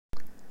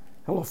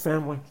Hello,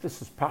 family. This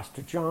is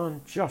Pastor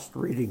John, just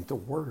reading the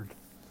Word.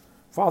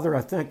 Father, I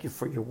thank you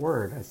for your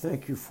Word. I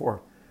thank you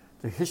for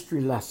the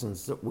history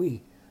lessons that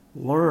we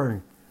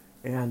learn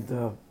and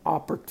the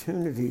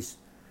opportunities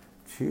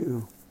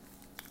to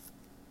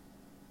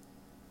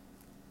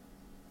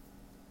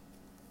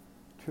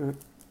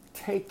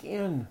take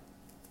in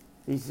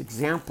these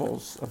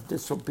examples of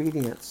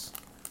disobedience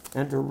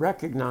and to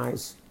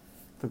recognize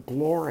the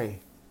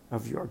glory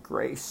of your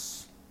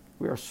grace.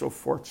 We are so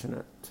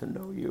fortunate to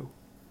know you,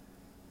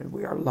 and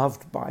we are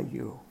loved by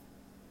you.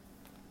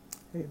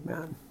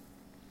 Amen.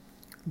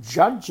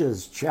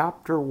 Judges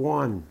chapter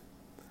 1.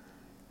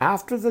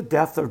 After the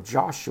death of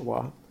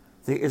Joshua,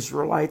 the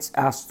Israelites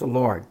asked the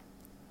Lord,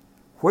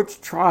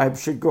 which tribe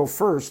should go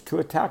first to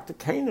attack the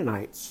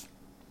Canaanites?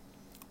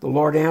 The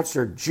Lord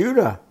answered,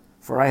 Judah,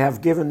 for I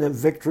have given them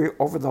victory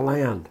over the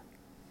land.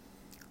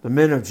 The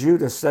men of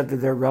Judah said to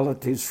their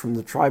relatives from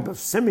the tribe of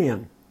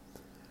Simeon,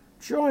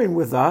 join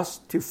with us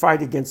to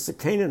fight against the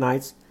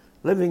Canaanites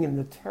living in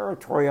the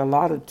territory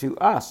allotted to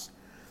us.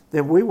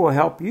 Then we will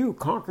help you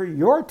conquer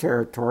your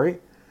territory.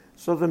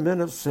 So the men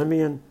of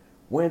Simeon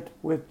went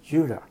with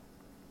Judah.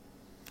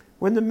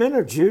 When the men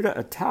of Judah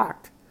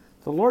attacked,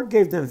 the Lord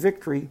gave them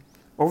victory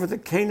over the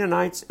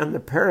Canaanites and the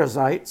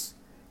Perizzites,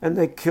 and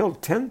they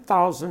killed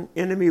 10,000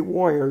 enemy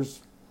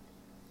warriors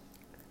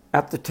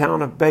at the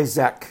town of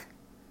Bezek.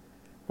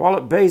 While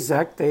at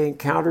Bezek, they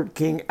encountered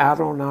King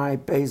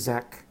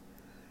Adoni-Bezek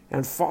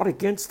and fought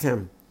against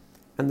him,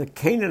 and the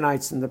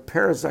Canaanites and the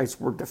Perizzites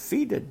were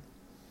defeated.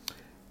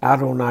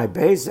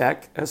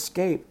 Adoni-Bezek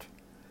escaped,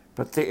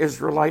 but the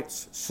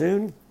Israelites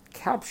soon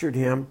captured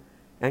him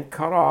and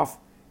cut off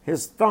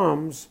his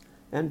thumbs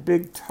and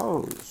big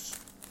toes.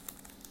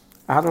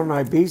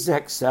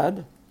 Adoni-Bezek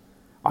said,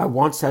 I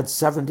once had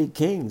 70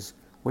 kings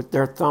with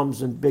their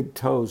thumbs and big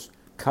toes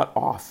cut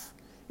off,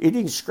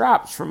 eating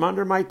scraps from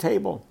under my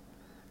table.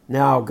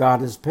 Now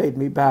God has paid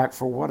me back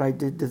for what I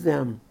did to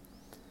them.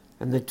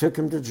 And they took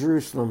him to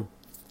Jerusalem,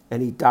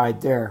 and he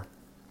died there.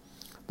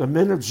 The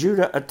men of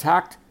Judah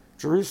attacked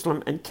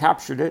Jerusalem and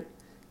captured it,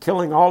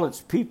 killing all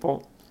its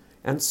people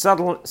and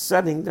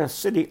setting the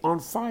city on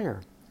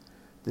fire.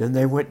 Then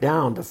they went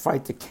down to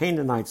fight the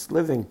Canaanites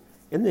living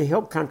in the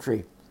hill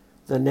country,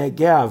 the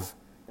Negev,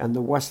 and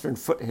the western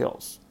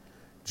foothills.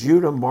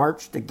 Judah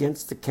marched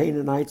against the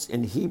Canaanites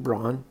in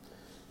Hebron,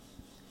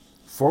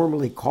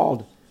 formerly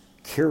called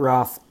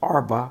Kiriath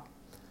Arba,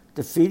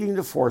 defeating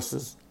the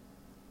forces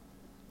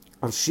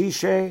of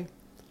Shishai,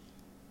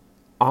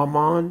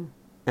 Ammon,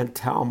 and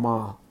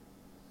Talmah.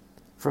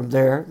 From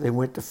there, they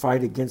went to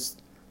fight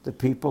against the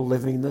people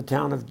living in the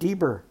town of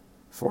Debir,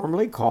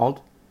 formerly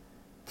called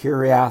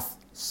Kiriath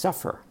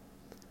Sepher.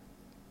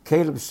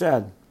 Caleb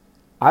said,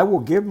 I will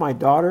give my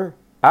daughter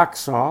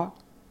Achsah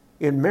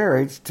in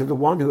marriage to the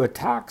one who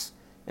attacks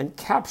and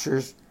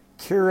captures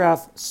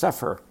Kiriath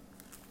Sepher.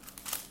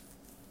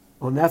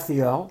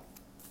 Onethiel,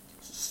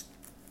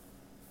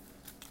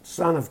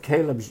 son of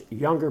Caleb's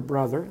younger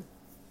brother,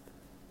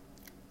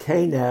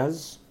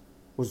 Kenaz,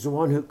 was the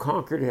one who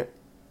conquered it.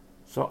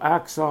 So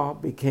Achsah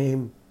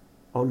became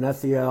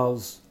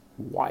Onethiel's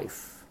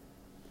wife.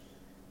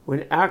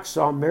 When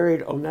Achsah married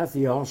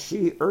Onethiel,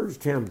 she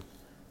urged him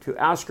to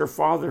ask her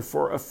father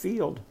for a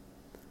field.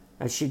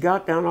 As she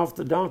got down off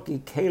the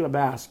donkey, Caleb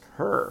asked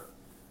her,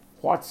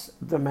 what's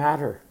the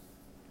matter?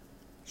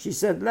 She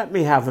said, let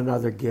me have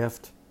another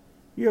gift.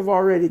 You have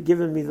already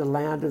given me the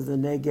land of the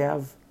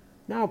Negev.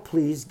 Now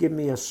please give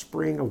me a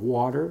spring of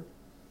water.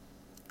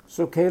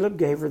 So Caleb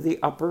gave her the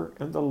upper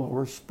and the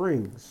lower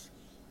springs.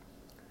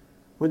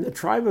 When the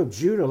tribe of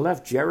Judah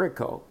left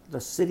Jericho, the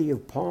city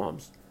of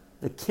palms,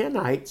 the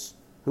Kenites,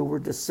 who were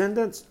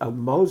descendants of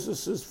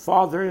Moses'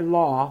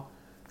 father-in-law,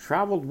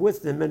 traveled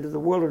with them into the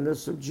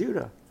wilderness of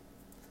Judah.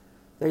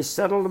 They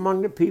settled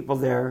among the people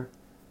there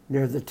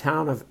near the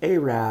town of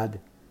Arad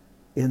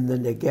in the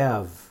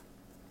Negev.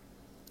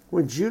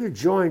 When Judah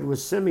joined with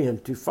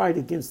Simeon to fight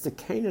against the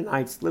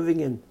Canaanites living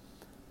in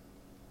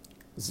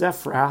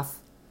Zephrath,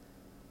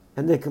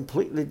 and they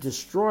completely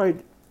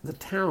destroyed the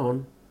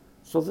town,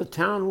 so the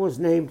town was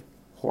named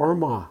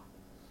Hormah.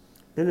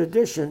 In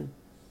addition,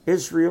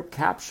 Israel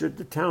captured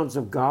the towns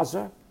of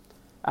Gaza,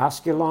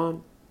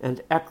 Askelon,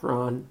 and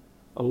Ekron,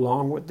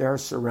 along with their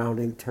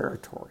surrounding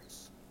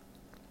territories.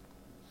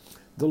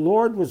 The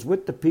Lord was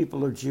with the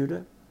people of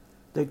Judah.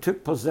 They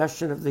took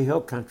possession of the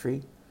hill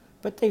country,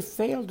 but they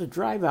failed to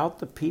drive out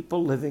the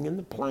people living in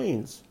the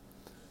plains,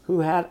 who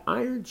had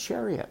iron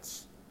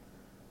chariots.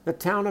 The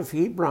town of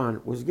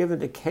Hebron was given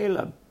to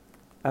Caleb,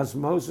 as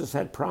Moses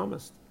had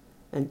promised,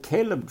 and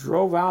Caleb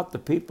drove out the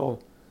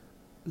people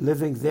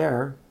living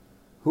there,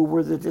 who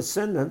were the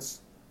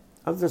descendants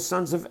of the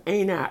sons of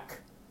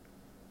Anak.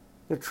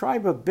 The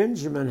tribe of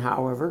Benjamin,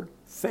 however,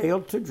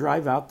 failed to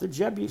drive out the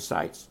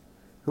Jebusites,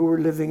 who were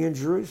living in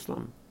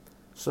Jerusalem.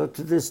 So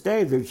to this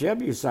day, the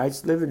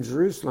Jebusites live in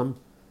Jerusalem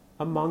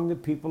among the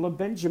people of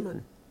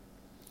Benjamin.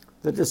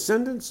 The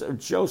descendants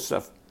of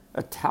Joseph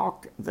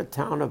attacked the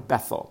town of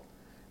Bethel,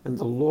 and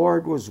the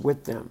Lord was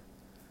with them.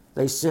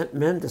 They sent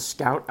men to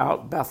scout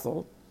out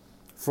Bethel,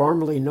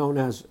 formerly known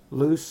as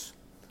Luz,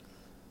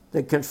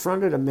 they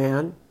confronted a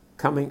man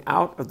coming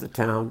out of the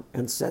town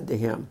and said to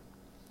him,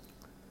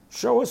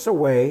 "Show us a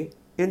way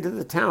into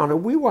the town,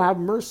 and we will have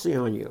mercy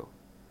on you."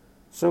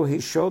 So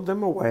he showed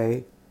them a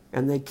way,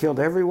 and they killed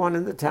everyone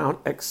in the town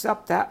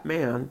except that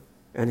man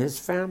and his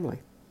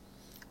family.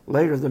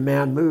 Later, the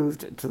man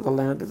moved to the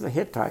land of the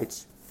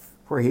Hittites,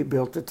 where he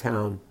built a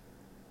town.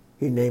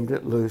 He named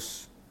it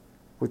Luz,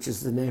 which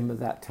is the name of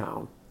that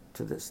town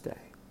to this day.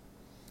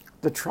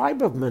 The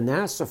tribe of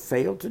Manasseh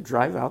failed to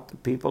drive out the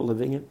people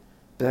living in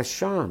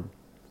Bethshan,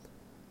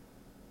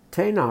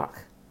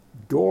 Tanakh,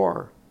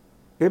 Dor,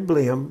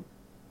 Ibleam,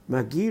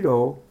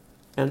 Megiddo,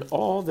 and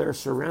all their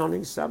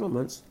surrounding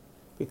settlements,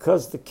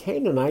 because the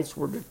Canaanites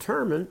were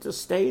determined to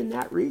stay in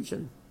that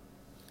region.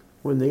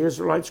 When the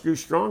Israelites grew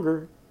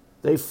stronger,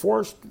 they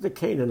forced the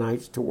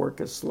Canaanites to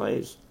work as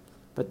slaves,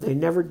 but they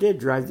never did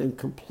drive them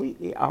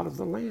completely out of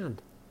the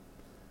land.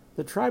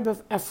 The tribe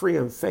of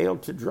Ephraim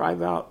failed to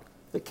drive out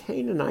the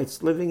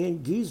Canaanites living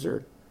in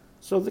Gezer,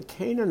 so the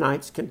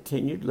Canaanites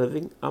continued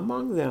living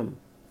among them.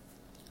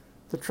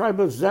 The tribe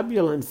of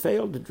Zebulun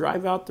failed to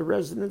drive out the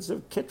residents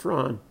of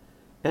Kitron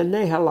and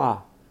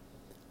Nahalah,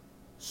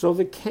 so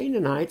the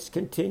Canaanites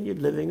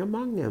continued living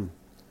among them.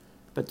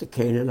 But the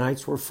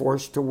Canaanites were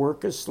forced to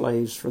work as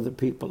slaves for the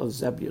people of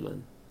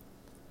Zebulun.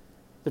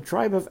 The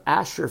tribe of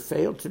Asher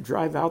failed to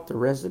drive out the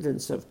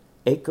residents of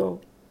Acco,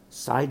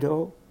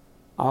 Sidon,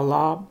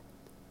 Alab,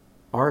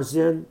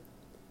 Arzin,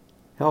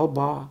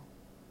 Helbah,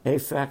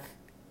 Aphek,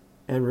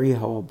 and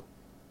Rehob.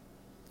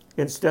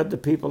 Instead, the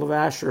people of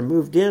Asher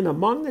moved in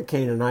among the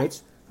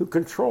Canaanites who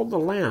controlled the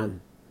land,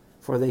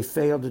 for they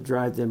failed to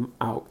drive them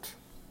out.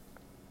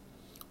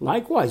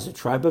 Likewise, the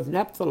tribe of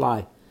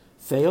Naphtali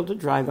failed to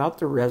drive out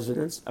the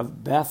residents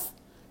of Beth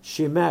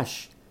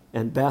Shemesh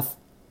and Beth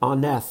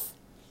Aneth.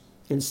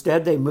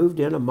 Instead, they moved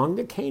in among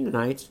the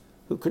Canaanites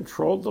who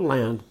controlled the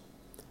land.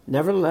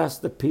 Nevertheless,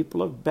 the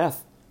people of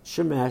Beth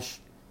Shemesh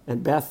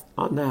and Beth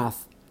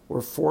Anath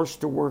were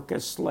forced to work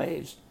as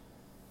slaves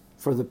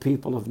for the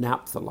people of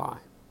Naphtali.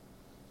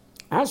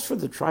 As for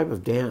the tribe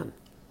of Dan,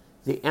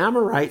 the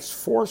Amorites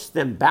forced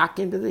them back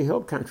into the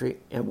hill country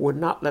and would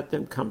not let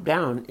them come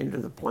down into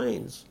the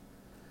plains.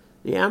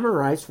 The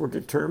Amorites were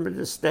determined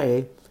to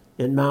stay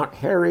in Mount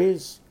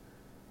Heres,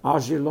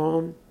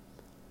 Ajalon,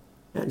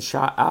 and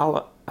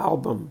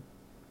Sha'albim.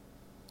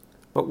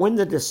 But when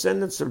the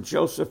descendants of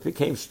Joseph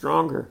became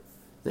stronger,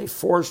 they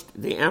forced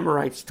the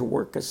Amorites to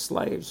work as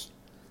slaves.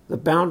 The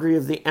boundary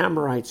of the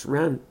Amorites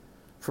ran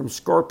from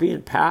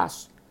Scorpion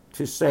Pass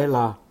to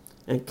Selah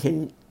and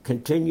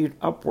continued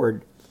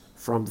upward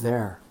from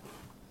there.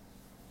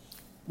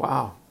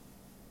 Wow.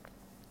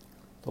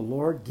 The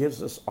Lord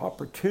gives us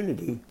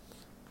opportunity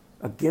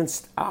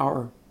against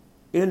our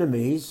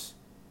enemies,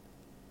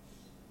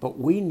 but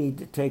we need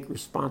to take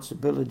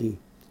responsibility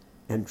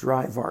and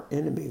drive our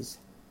enemies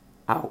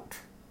out.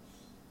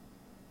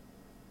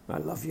 I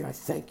love you. I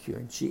thank you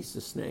in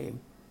Jesus' name.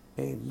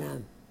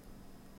 Amen.